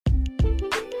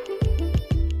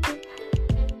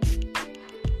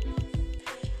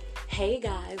Hey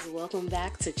guys, welcome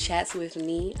back to Chats with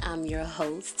Me. I'm your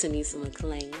host, Tanisa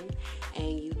McLean.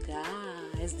 And you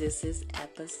guys, this is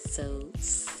episode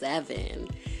 7.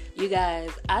 You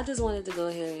guys, I just wanted to go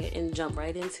ahead and jump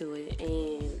right into it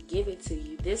and give it to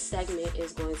you. This segment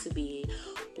is going to be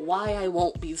why I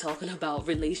won't be talking about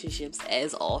relationships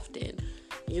as often.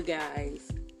 You guys,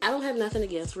 I don't have nothing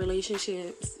against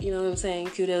relationships. You know what I'm saying?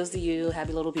 Kudos to you,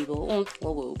 happy little people.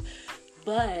 Whoop.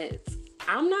 But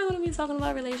I'm not going to be talking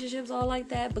about relationships all like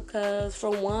that because,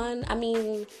 for one,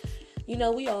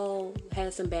 we all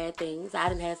had some bad things. I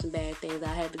didn't have some bad things. I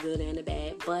had the good and the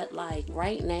bad. But,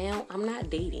 right now, I'm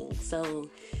not dating. So,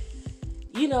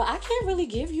 I can't really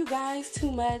give you guys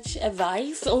too much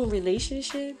advice on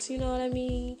relationships. You know what I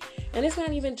mean? And it's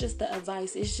not even just the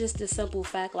advice. It's just the simple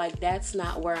fact, that's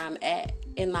not where I'm at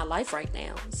in my life right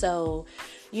now. So,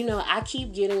 I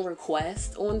keep getting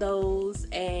requests on those.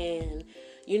 And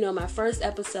my first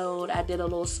episode, I did a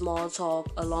little small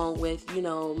talk along with,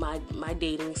 my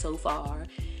dating so far.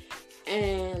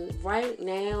 And right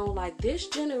now, this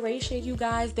generation, you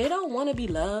guys, they don't want to be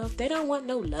loved. They don't want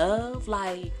no love.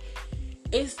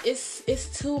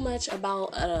 It's too much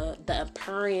about the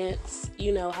appearance,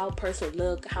 how a person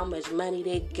look, how much money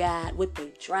they got, what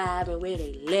they drive, and where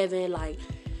they living.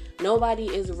 Nobody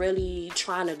is really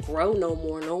trying to grow no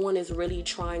more. No one is really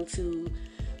trying to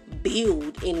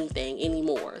build anything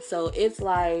anymore. So it's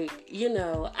I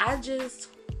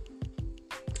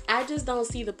just don't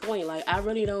see the point. I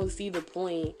really don't see the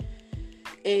point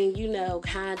in,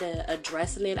 kind of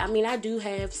addressing it. I do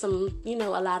have some, a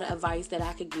lot of advice that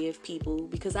I could give people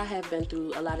because I have been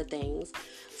through a lot of things.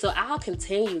 So I'll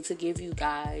continue to give you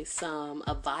guys some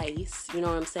advice, you know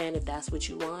what I'm saying, if that's what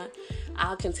you want.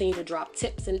 I'll continue to drop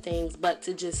tips and things, but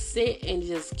to just sit and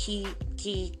just keep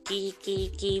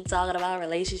talking about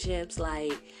relationships,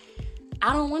 I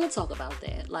don't want to talk about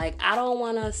that. I don't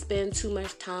want to spend too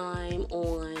much time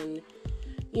on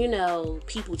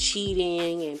people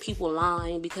cheating and people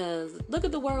lying, because look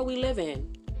at the world we live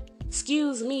in.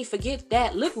 Excuse me, forget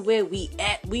that. Look where we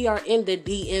at. We are in the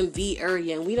DMV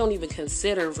area, and we don't even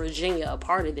consider Virginia a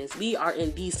part of this. We are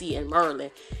in DC and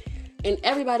Maryland. And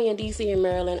everybody in DC and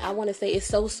Maryland, I want to say, it's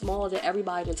so small that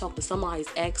everybody can talk to somebody's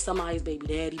ex, somebody's baby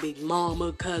daddy, baby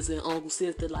mama, cousin, uncle,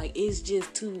 sister. It's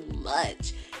just too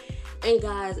much. And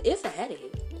guys, it's a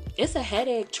headache. It's a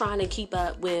headache trying to keep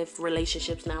up with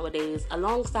relationships nowadays,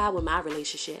 alongside with my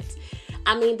relationships.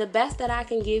 The best that I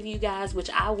can give you guys, which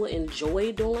I would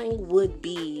enjoy doing, would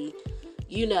be,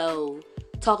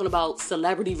 talking about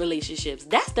celebrity relationships.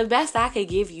 That's the best I could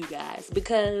give you guys,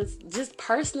 because just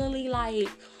personally, like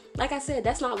I said,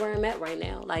 that's not where I'm at right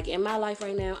now. In my life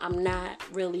right now, I'm not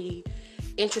really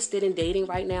interested in dating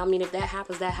right now. If that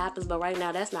happens, that happens. But right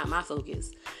now, that's not my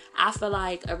focus. I feel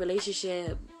like a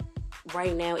relationship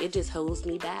right now, it just holds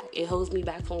me back. It holds me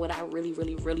back from what I really,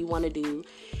 really, really want to do.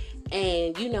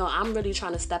 And, I'm really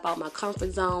trying to step out my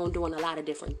comfort zone, doing a lot of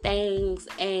different things.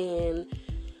 And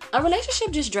a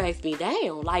relationship just drags me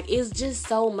down. It's just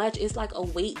so much. It's like a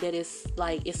weight that is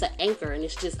it's an anchor. And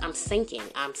it's just, I'm sinking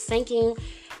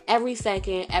every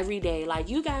second, every day.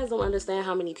 You guys don't understand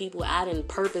how many people I didn't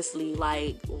purposely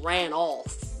ran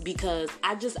off, because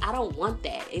I don't want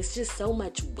that. It's just so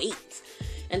much weight.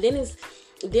 And then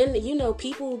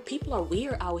people are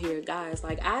weird out here, guys.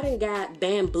 I done got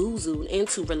bamboozled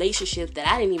into relationships that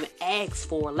I didn't even ask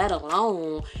for, let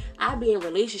alone I be in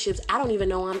relationships I don't even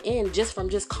know I'm in just from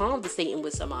conversating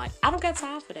with somebody. I don't got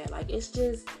time for that.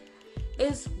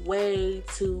 It's way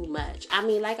too much.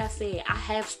 Like I said, I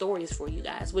have stories for you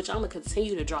guys, which I'm going to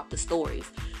continue to drop the stories.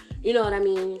 You know what I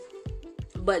mean?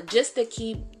 But just to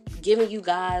keep giving you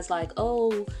guys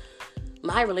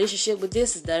my relationship with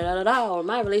this is da-da-da-da, or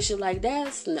my relationship like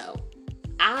that, no.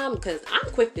 Because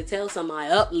I'm quick to tell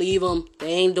somebody, leave them.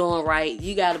 They ain't doing right.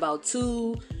 You got about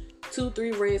 3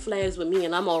 red flags with me,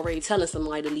 and I'm already telling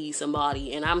somebody to leave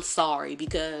somebody, and I'm sorry,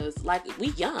 because we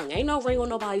young. Ain't no ring on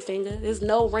nobody's finger. There's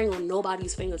no ring on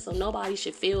nobody's finger, so nobody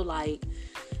should feel like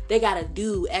they gotta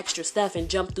do extra stuff and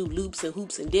jump through loops and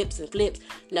hoops and dips and flips.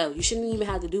 No, you shouldn't even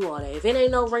have to do all that. If it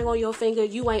ain't no ring on your finger,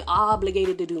 you ain't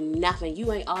obligated to do nothing.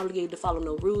 You ain't obligated to follow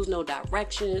no rules, no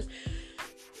directions.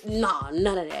 Nah,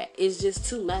 none of that. It's just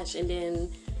too much. And then,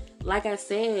 like I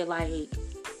said, I'm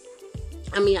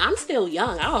still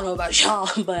young. I don't know about y'all,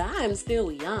 but I am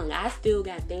still young. I still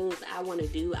got things I want to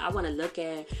do. I want to look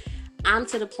at. I'm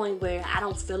to the point where I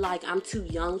don't feel like I'm too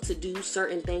young to do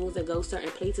certain things and go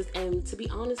certain places. And to be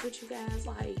honest with you guys,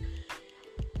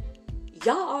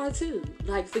 y'all are too.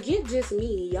 Forget just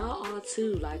me. Y'all are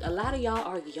too. A lot of y'all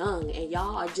are young, and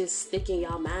y'all are just sticking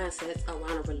y'all mindsets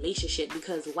around a relationship.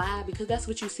 Because why? Because that's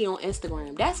what you see on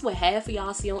Instagram. That's what half of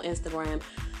y'all see on Instagram.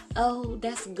 oh,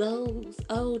 that's goals.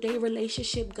 Oh, they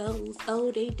relationship goals.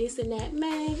 Oh, they this and that.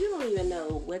 Man, you don't even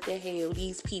know what the hell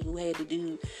these people had to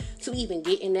do to even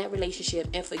get in that relationship,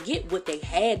 and forget what they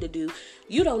had to do.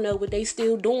 You don't know what they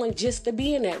still doing just to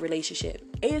be in that relationship.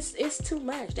 It's too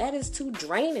much. That is too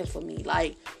draining for me.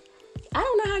 Like, I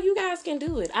don't know how you guys can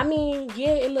do it. I mean,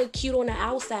 yeah, it look cute on the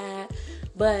outside,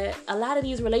 but a lot of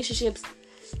these relationships,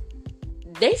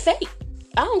 they fake.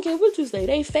 I don't care what you say.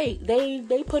 They fake.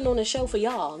 They putting on a show for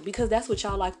y'all because that's what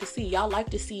y'all like to see. Y'all like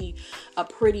to see a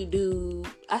pretty dude.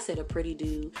 I said a pretty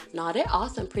dude. Nah, there are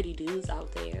some pretty dudes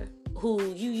out there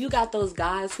who you got those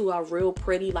guys who are real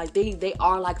pretty. Like they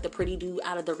are like the pretty dude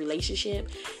out of the relationship.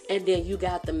 And then you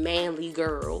got the manly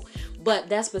girl. But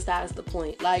that's besides the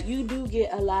point. Like, you do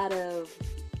get a lot of,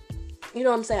 you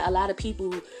know what I'm saying? A lot of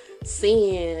people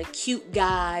seeing cute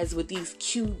guys with these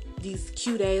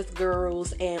cute ass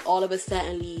girls, and all of a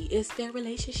sudden it's their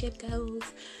relationship goals.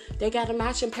 They got a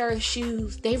matching pair of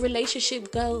shoes. Their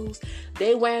relationship goals.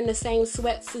 They wearing the same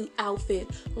sweatsuit outfit.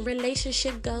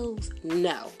 Relationship goals.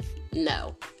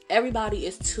 No. Everybody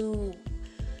is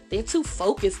they're too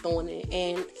focused on it,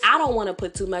 and I don't want to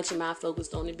put too much of my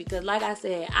focus on it because, like I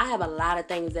said, I have a lot of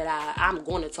things that I'm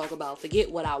going to talk about.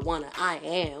 Forget what I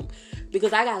am,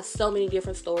 because I got so many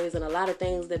different stories and a lot of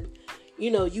things that,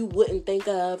 you know, you wouldn't think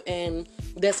of, and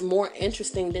that's more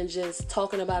interesting than just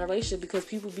talking about a relationship, because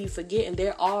people be forgetting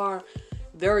there are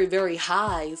very, very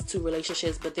highs to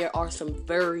relationships, but there are some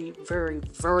very, very,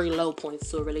 very low points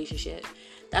to a relationship.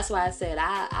 That's why I said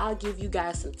I'll give you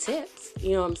guys some tips.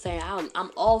 You know what I'm saying?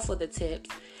 I'm all for the tips.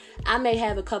 I may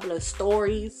have a couple of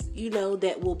stories, you know,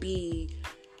 that will be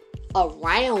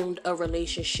around a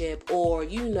relationship, or,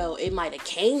 you know, it might have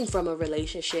came from a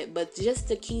relationship, but just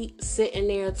to keep sitting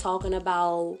there talking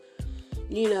about,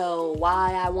 you know,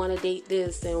 why I want to date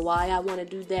this and why I want to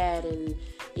do that, and,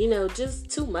 you know, just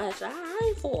too much. I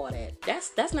ain't for that.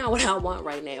 That's not what I want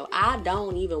right now. I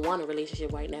don't even want a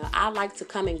relationship right now. I like to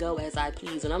come and go as I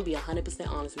please, and I'm being 100%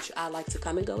 honest with you. I like to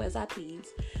come and go as I please.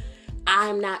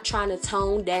 I'm not trying to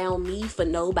tone down me for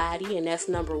nobody, and that's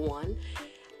number one.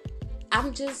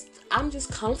 I'm just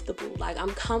comfortable. Like,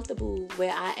 I'm comfortable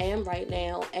where I am right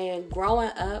now. And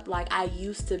growing up, like, I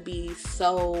used to be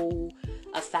so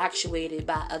infatuated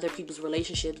by other people's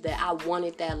relationships that I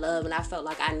wanted that love, and I felt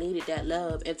like I needed that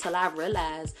love, until I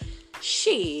realized,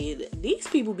 shit, these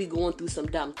people be going through some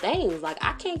dumb things. Like,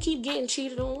 I can't keep getting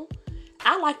cheated on.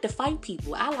 I like to fight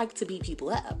people. I like to beat people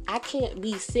up. I can't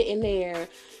be sitting there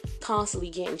constantly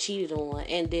getting cheated on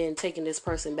and then taking this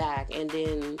person back, and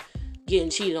then getting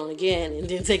cheated on again, and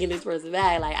then taking this person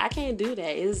back. Like, I can't do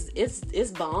that.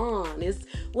 It's bond. It's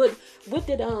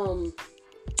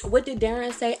what did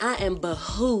Darren say? I am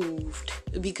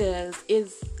behooved, because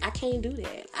I can't do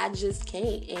that. I just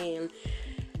can't. And,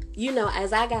 you know,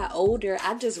 as I got older,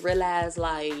 I just realized,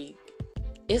 like,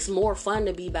 it's more fun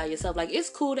to be by yourself. Like, it's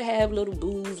cool to have little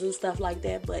booze and stuff like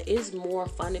that, but it's more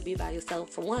fun to be by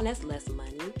yourself. For one, that's less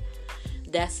money.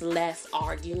 That's less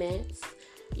arguments.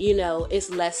 You know, it's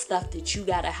less stuff that you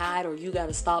gotta hide or you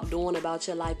gotta stop doing about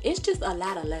your life. It's just a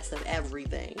lot of less of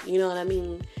everything. You know what I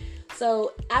mean?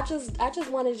 So I just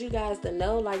wanted you guys to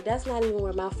know, like, that's not even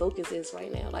where my focus is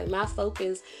right now. Like, my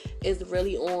focus is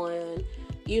really on,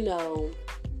 you know,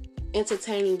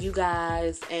 entertaining you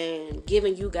guys and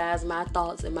giving you guys my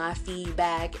thoughts and my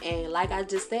feedback, and, like I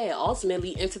just said,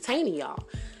 ultimately entertaining y'all.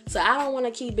 So I don't want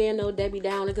to keep being no Debbie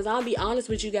Downer, because I'll be honest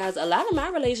with you guys, a lot of my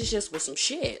relationships were some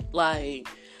shit. Like,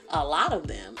 a lot of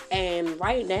them. And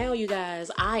right now, you guys,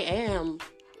 I am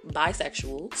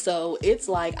bisexual, so it's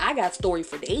like I got story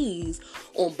for days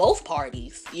on both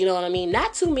parties. You know what I mean?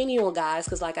 Not too many on guys,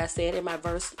 because like I said in my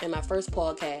first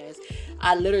podcast,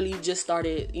 I literally just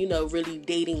started, you know, really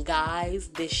dating guys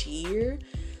this year.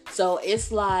 So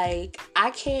it's like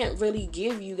I can't really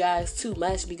give you guys too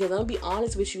much, because I'm gonna be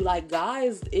honest with you, like,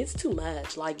 guys, it's too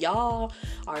much. Like, y'all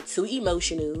are too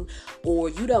emotional, or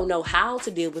you don't know how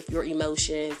to deal with your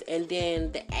emotions, and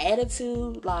then the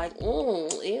attitude, like, ew,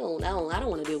 no, I don't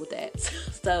want to deal with that.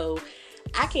 So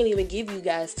I can't even give you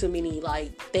guys too many,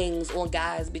 like, things on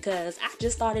guys, because I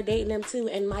just started dating them too,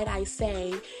 and might I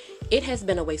say, it has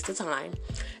been a waste of time.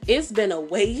 It's been a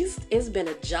waste. It's been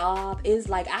a job. It's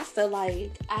like, I feel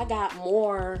like I got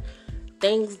more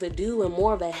things to do and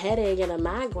more of a headache and a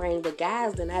migraine with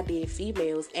guys than I did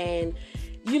females. And,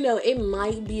 you know, it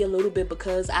might be a little bit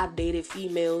because I've dated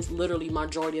females literally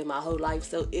majority of my whole life.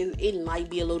 So it might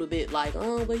be a little bit like,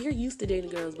 oh, well, you're used to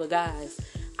dating girls. But guys,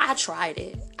 I tried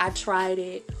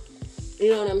it.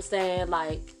 You know what I'm saying?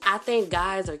 Like, I think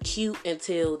guys are cute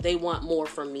until they want more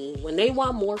from me. When they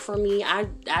want more from me, I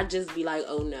just be like,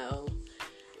 oh no.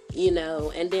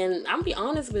 And then I'm be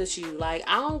honest with you, like,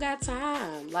 I don't got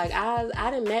time. Like,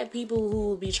 I done met people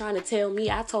who be trying to tell me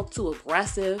I talk too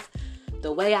aggressive.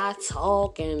 The way I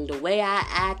talk and the way I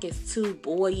act is too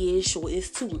boyish or it's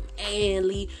too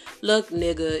manly. Look,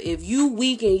 nigga, if you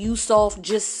weak and you soft,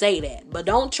 just say that. But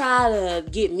don't try to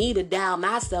get me to dial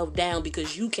myself down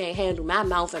because you can't handle my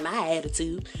mouth and my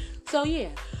attitude. So, yeah,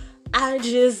 I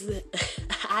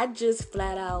just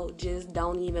flat out just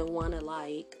don't even want to,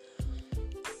 like,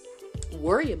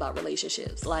 worry about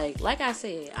relationships. Like I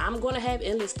said, I'm going to have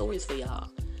endless stories for y'all.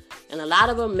 And a lot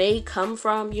of them may come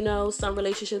from, some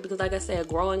relationships because, like I said,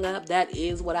 growing up, that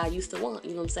is what I used to want.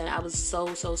 You know what I'm saying? I was so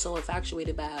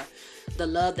infatuated by the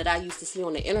love that I used to see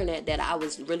on the internet that I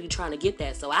was really trying to get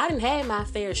that. So I didn't have my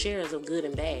fair shares of good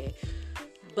and bad.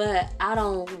 But I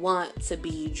don't want to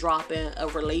be dropping a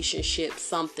relationship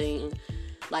something.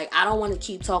 Like, I don't want to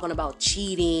keep talking about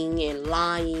cheating and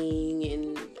lying.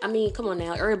 And, I mean, come on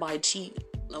now. Everybody cheat.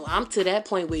 I'm to that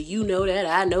point where you know that,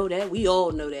 I know that, we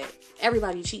all know that.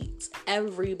 Everybody cheats.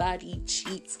 Everybody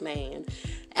cheats, man.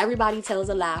 Everybody tells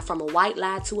a lie, from a white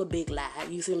lie to a big lie.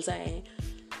 You see what I'm saying?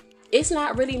 It's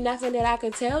not really nothing that I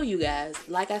can tell you guys.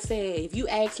 Like I said, if you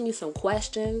ask me some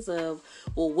questions of,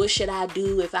 well, what should I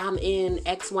do if I'm in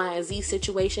X, Y, and Z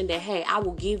situation, then hey, I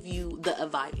will give you the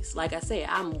advice. Like I said,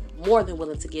 I'm more than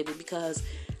willing to give it because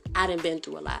I done been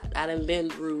through a lot. I done been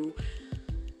through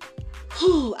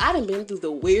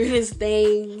the weirdest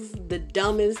things, the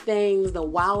dumbest things, the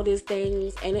wildest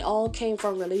things, and it all came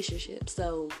from relationships.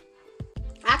 So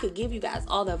I could give you guys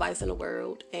all the advice in the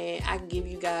world, and I can give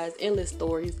you guys endless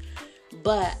stories,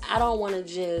 but I don't want to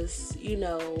just,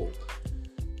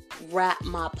 wrap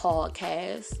my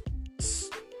podcast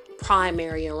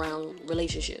primary around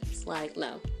relationships. Like,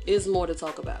 no, it's more to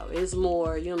talk about. It's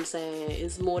more, you know what I'm saying?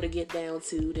 It's more to get down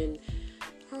to than,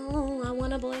 oh, I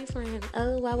want a boyfriend.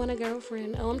 Oh, I want a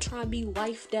girlfriend. Oh, I'm trying to be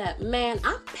wifed up. Man,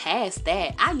 I'm past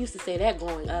that. I used to say that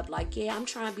growing up. Like, yeah, I'm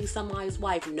trying to be somebody's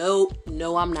wife. No,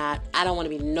 I'm not. I don't want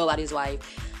to be nobody's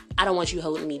wife. I don't want you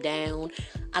holding me down.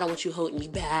 I don't want you holding me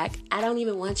back. I don't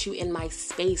even want you in my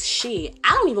space. Shit, I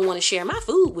don't even want to share my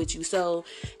food with you. So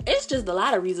it's just a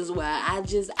lot of reasons why I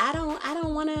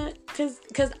don't want to,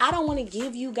 cause I don't want to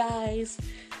give you guys.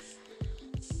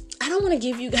 I don't want to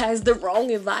give you guys the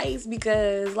wrong advice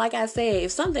because, like I said,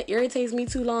 if something irritates me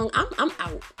too long, I'm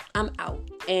out. I'm out.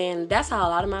 And that's how a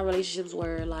lot of my relationships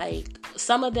were. Like,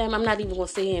 some of them, I'm not even going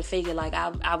to sit here and figure like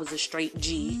I was a straight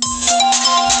G.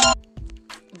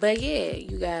 But yeah,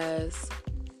 you guys,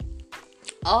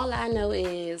 all I know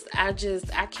is I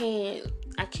can't.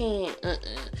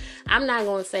 I'm not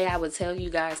going to say I would tell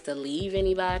you guys to leave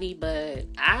anybody, but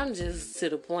I'm just to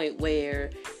the point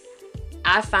where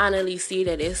I finally see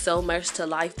that it's so much to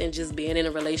life than just being in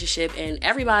a relationship, and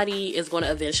everybody is going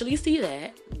to eventually see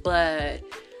that. But,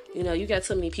 you got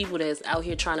so many people that's out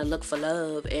here trying to look for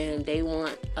love, and they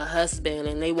want a husband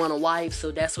and they want a wife,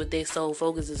 so that's what their sole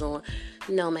focus is on.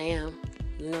 No, ma'am.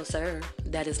 No, sir.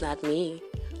 That is not me.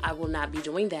 I will not be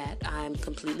doing that. I'm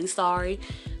completely sorry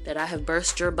that I have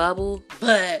burst your bubble,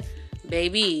 but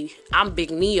baby, I'm Big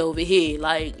Knee over here.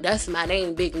 Like, that's my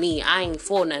name, Big Knee. I ain't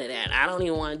for none of that. I don't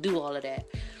even want to do all of that.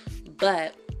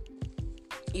 But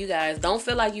you guys, don't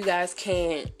feel like you guys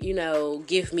can't,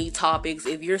 give me topics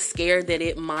if you're scared that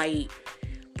it might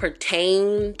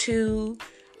pertain to,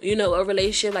 a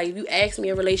relationship. Like, if you ask me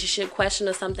a relationship question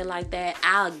or something like that,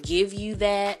 I'll give you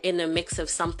that in the mix of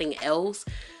something else.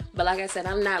 But like I said,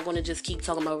 I'm not going to just keep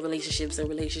talking about relationships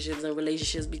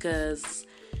because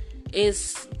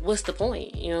what's the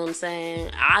point? You know what I'm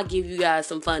saying? I'll give you guys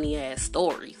some funny ass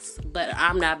stories, but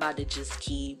I'm not about to just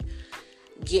keep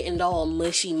getting all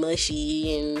mushy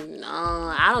and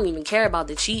I don't even care about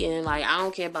the cheating. Like, I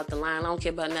don't care about the lying. I don't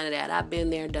care about none of that. I've been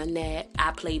there, done that.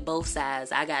 I played both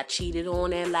sides. I got cheated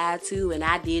on and lied to, and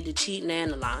I did the cheating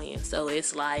and the lying. So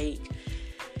it's like,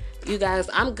 you guys,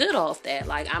 I'm good off that.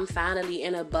 Like, I'm finally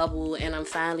in a bubble and I'm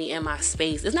finally in my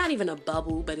space. It's not even a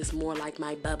bubble, but it's more like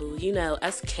my bubble.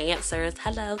 Us Cancers.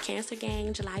 Hello, Cancer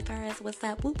gang. July 1st. What's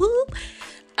up? Whoop whoop.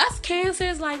 Us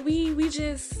Cancers, like, we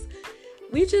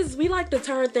like to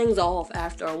turn things off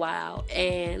after a while.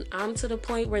 And I'm to the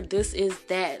point where this is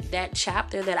that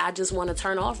chapter that I just want to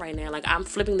turn off right now. Like, I'm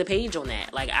flipping the page on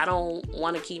that. Like, I don't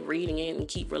want to keep reading it and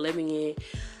keep reliving it.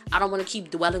 I don't want to keep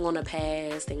dwelling on the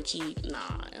past and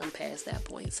I'm past that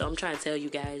point. So I'm trying to tell you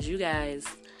guys,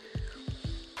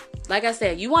 like I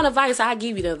said, you want advice, I'll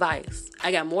give you the advice.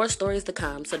 I got more stories to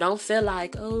come. So don't feel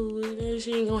like, oh,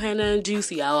 she ain't gonna have nothing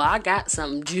juicy. Oh, I got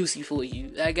something juicy for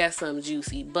you.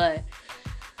 But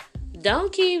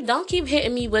don't keep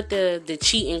hitting me with the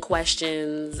cheating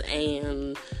questions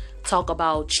and talk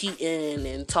about cheating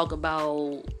and talk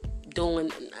about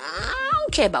doing, I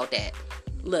don't care about that.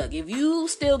 Look, if you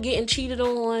still getting cheated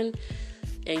on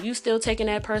and you still taking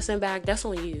that person back, that's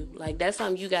on you. Like, that's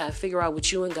something you gotta figure out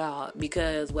with you and God.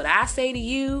 Because what I say to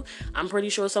you, I'm pretty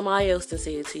sure somebody else done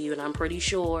said it to you, and I'm pretty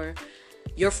sure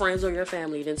your friends or your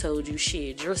family done told you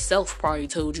shit. Yourself probably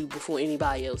told you before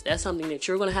anybody else. That's something that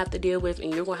you're gonna have to deal with,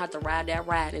 and you're gonna have to ride that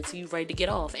ride until you're ready to get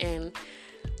off. And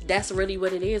that's really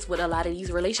what it is with a lot of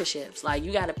these relationships. Like,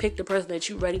 you gotta pick the person that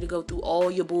you're ready to go through all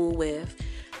your bull with,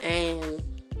 and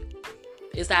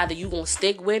it's either you gonna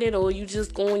stick with it or you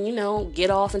just going, get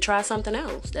off and try something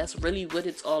else. That's really what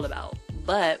it's all about.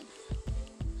 But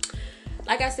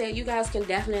like I said, you guys can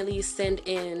definitely send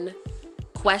in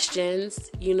questions.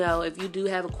 If you do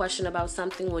have a question about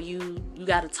something, or you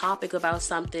got a topic about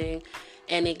something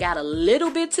and it got a little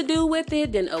bit to do with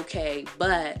it, then okay.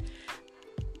 But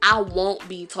I won't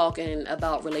be talking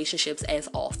about relationships as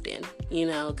often,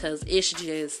 because it's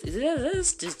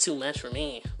just too much for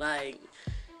me. Like,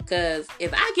 because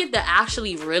if I get to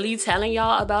actually really telling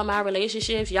y'all about my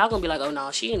relationships, y'all gonna be like, oh no,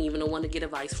 she ain't even the one to get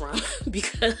advice from.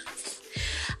 Because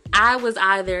I was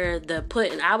either the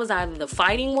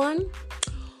fighting one,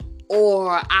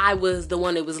 or I was the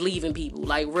one that was leaving people.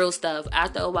 Like, real stuff.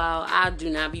 After a while, I do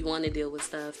not be wanting to deal with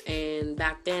stuff. And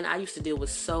back then, I used to deal with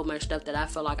so much stuff that I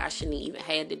felt like I shouldn't even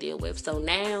had to deal with. So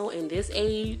now, in this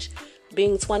age,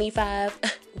 being 25,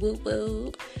 whoop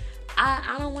whoop,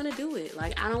 I don't want to do it.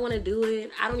 Like, I don't want to do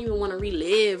it. I don't even want to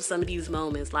relive some of these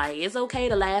moments. Like, it's okay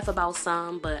to laugh about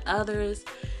some, but others,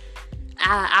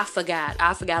 I forgot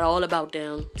all about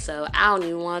them. So I don't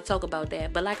even want to talk about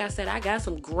that. But like I said, I got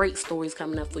some great stories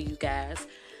coming up for you guys.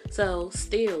 So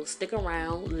still stick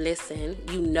around, listen.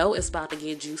 It's about to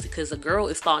get juicy because the girl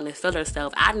is starting to feel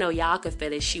herself. I know y'all can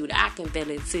feel it. Shoot, I can feel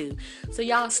it too. So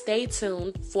y'all stay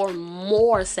tuned for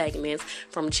more segments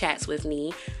from Chats with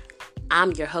Me.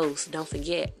 I'm your host. Don't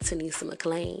forget, Tanisa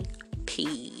McLean.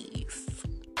 Peace.